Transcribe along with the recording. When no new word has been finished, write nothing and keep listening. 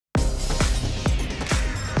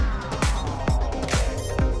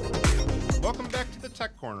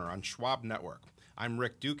Tech Corner on Schwab Network. I'm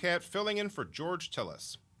Rick Ducat, filling in for George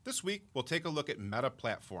Tillis. This week, we'll take a look at Meta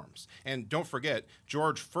Platforms. And don't forget,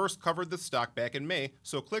 George first covered the stock back in May,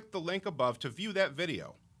 so click the link above to view that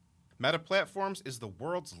video. Meta Platforms is the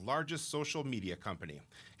world's largest social media company.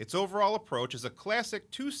 Its overall approach is a classic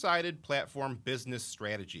two-sided platform business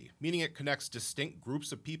strategy, meaning it connects distinct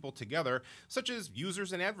groups of people together, such as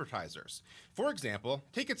users and advertisers. For example,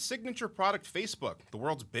 take its signature product Facebook, the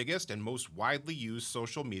world's biggest and most widely used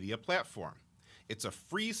social media platform. It's a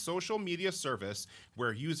free social media service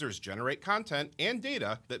where users generate content and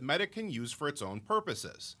data that Meta can use for its own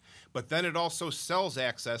purposes. But then it also sells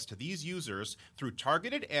access to these users through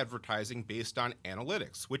targeted advertising based on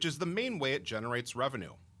analytics, which is the main way it generates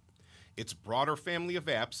revenue. Its broader family of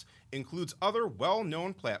apps includes other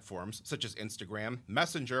well-known platforms such as Instagram,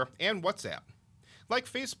 Messenger, and WhatsApp. Like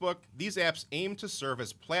Facebook, these apps aim to serve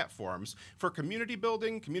as platforms for community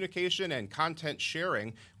building, communication, and content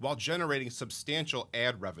sharing while generating substantial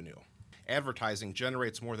ad revenue. Advertising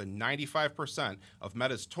generates more than 95% of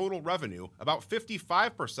Meta's total revenue, about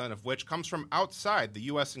 55% of which comes from outside the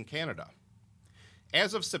US and Canada.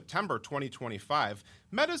 As of September 2025,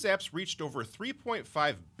 Meta's apps reached over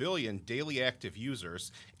 3.5 billion daily active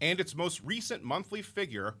users, and its most recent monthly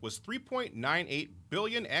figure was 3.98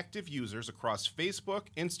 billion active users across Facebook,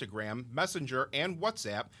 Instagram, Messenger, and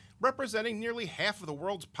WhatsApp, representing nearly half of the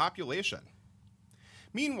world's population.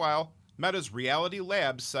 Meanwhile, Meta's Reality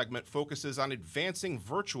Labs segment focuses on advancing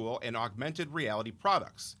virtual and augmented reality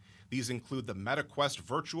products. These include the Meta Quest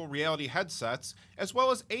virtual reality headsets, as well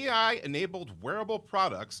as AI-enabled wearable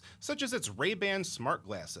products such as its Ray-Ban smart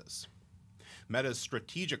glasses. Meta's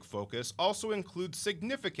strategic focus also includes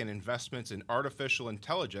significant investments in artificial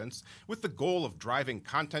intelligence with the goal of driving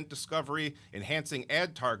content discovery, enhancing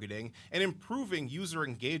ad targeting, and improving user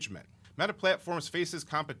engagement. Meta Platforms faces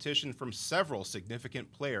competition from several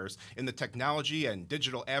significant players in the technology and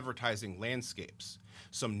digital advertising landscapes.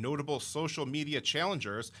 Some notable social media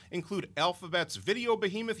challengers include Alphabet's video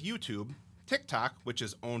behemoth YouTube, TikTok, which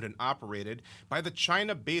is owned and operated by the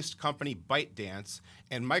China-based company ByteDance,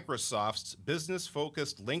 and Microsoft's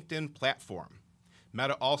business-focused LinkedIn platform.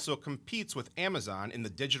 Meta also competes with Amazon in the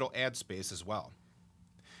digital ad space as well.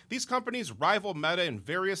 These companies rival Meta in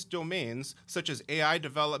various domains such as AI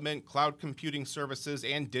development, cloud computing services,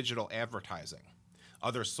 and digital advertising.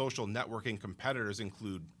 Other social networking competitors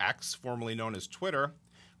include X, formerly known as Twitter,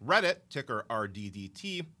 Reddit, ticker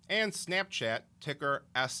RDDT, and Snapchat, ticker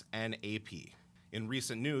SNAP. In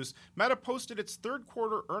recent news, Meta posted its third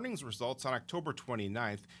quarter earnings results on October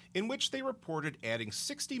 29th, in which they reported adding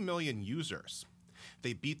 60 million users.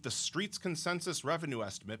 They beat the Street's consensus revenue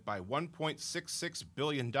estimate by $1.66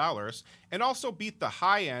 billion and also beat the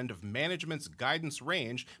high end of management's guidance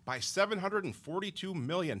range by $742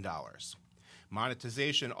 million.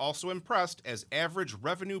 Monetization also impressed as average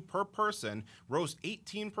revenue per person rose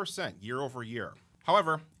 18% year over year.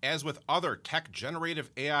 However, as with other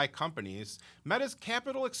tech-generative AI companies, Meta's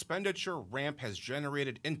capital expenditure ramp has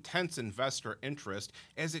generated intense investor interest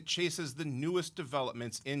as it chases the newest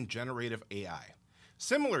developments in generative AI.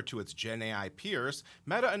 Similar to its Gen AI peers,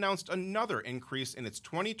 Meta announced another increase in its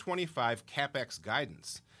 2025 CapEx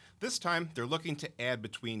guidance. This time, they're looking to add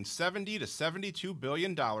between $70 to $72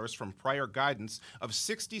 billion from prior guidance of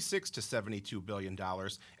 $66 to $72 billion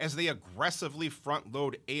as they aggressively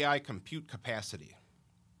front-load AI compute capacity.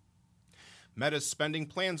 Meta's spending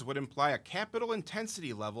plans would imply a capital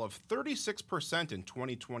intensity level of 36% in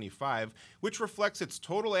 2025, which reflects its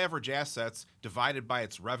total average assets divided by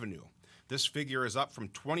its revenue. This figure is up from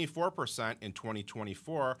 24% in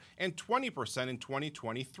 2024 and 20% in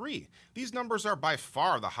 2023. These numbers are by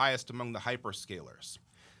far the highest among the hyperscalers.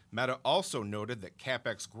 Meta also noted that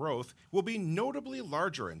CapEx growth will be notably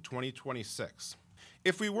larger in 2026.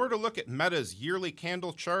 If we were to look at Meta's yearly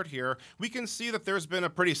candle chart here, we can see that there's been a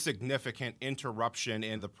pretty significant interruption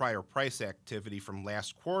in the prior price activity from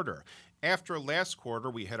last quarter. After last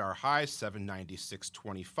quarter, we hit our high,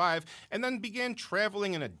 796.25, and then began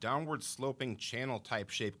traveling in a downward sloping channel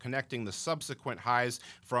type shape, connecting the subsequent highs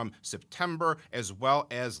from September as well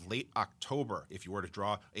as late October. If you were to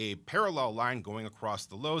draw a parallel line going across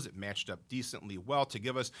the lows, it matched up decently well to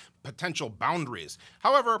give us potential boundaries.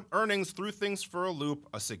 However, earnings threw things for a loop.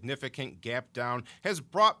 A significant gap down has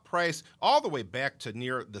brought price all the way back to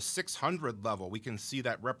near the 600 level. We can see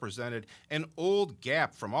that represented an old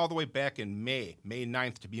gap from all the way back in May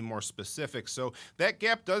 9th to be more specific. So that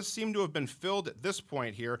gap does seem to have been filled at this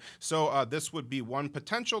point here. So this would be one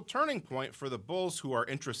potential turning point for the bulls who are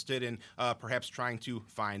interested in perhaps trying to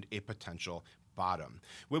find a potential bottom.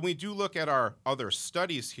 When we do look at our other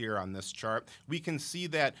studies here on this chart, we can see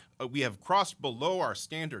that we have crossed below our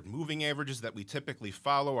standard moving averages that we typically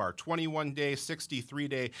follow, our 21-day,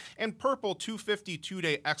 63-day, and purple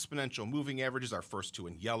 252-day exponential moving averages, our first two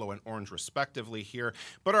in yellow and orange respectively here.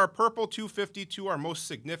 But our purple 252, our most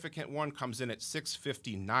significant one, comes in at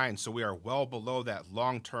 659, so we are well below that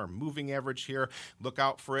long-term moving average here. Look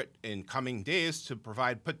out for it in coming days to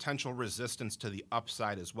provide potential resistance to the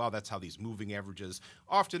upside as well. That's how these moving averages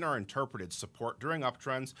often are interpreted: support during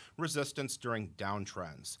uptrends, resistance during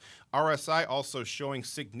downtrends. RSI also showing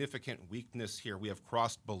significant weakness here. We have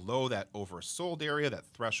crossed below that oversold area, that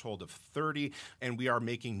threshold of 30, and we are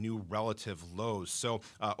making new relative lows. So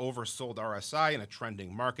oversold RSI in a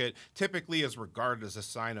trending market typically is regarded as a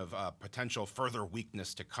sign of potential further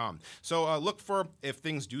weakness to come. So look for, if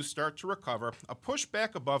things do start to recover, a push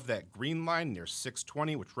back above that green line near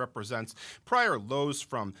 620, which represents prior lows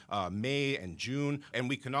from May and June. And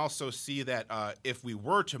we can also see that if we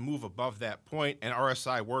were to move above that point and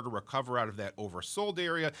RSI were to recover out of that oversold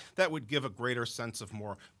area, that would give a greater sense of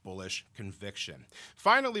more bullish conviction.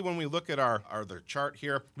 Finally, when we look at our other chart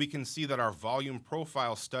here, we can see that our volume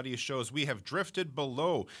profile study shows we have drifted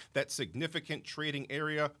below that significant trading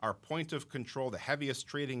area, our point of control, the heaviest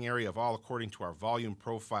trading area of all according to our volume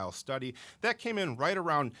profile study. That came in right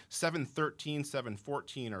around 713,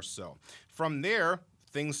 714 or so. From there,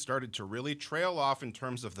 things started to really trail off in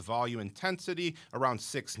terms of the volume intensity around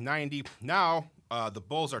 690. Now, the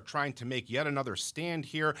bulls are trying to make yet another stand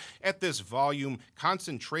here at this volume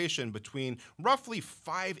concentration between roughly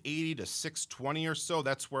 580 to 620 or so.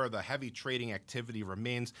 That's where the heavy trading activity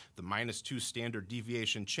remains. The -2 standard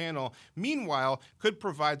deviation channel, meanwhile, could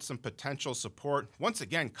provide some potential support, once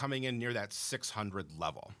again coming in near that 600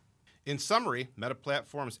 level. In summary, Meta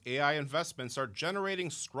Platforms' AI investments are generating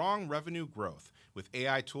strong revenue growth, with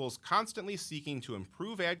AI tools constantly seeking to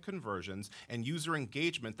improve ad conversions and user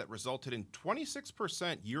engagement that resulted in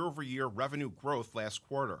 26% year-over-year revenue growth last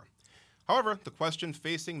quarter. However, the question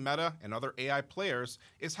facing Meta and other AI players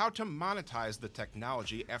is how to monetize the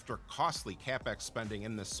technology after costly CapEx spending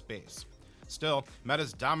in this space. Still,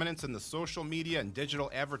 Meta's dominance in the social media and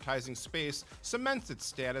digital advertising space cements its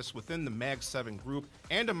status within the Mag 7 group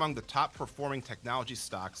and among the top-performing technology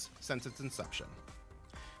stocks since its inception.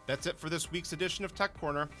 That's it for this week's edition of Tech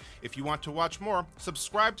Corner. If you want to watch more,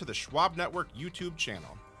 subscribe to the Schwab Network YouTube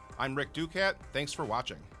channel. I'm Rick Ducat. Thanks for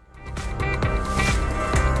watching.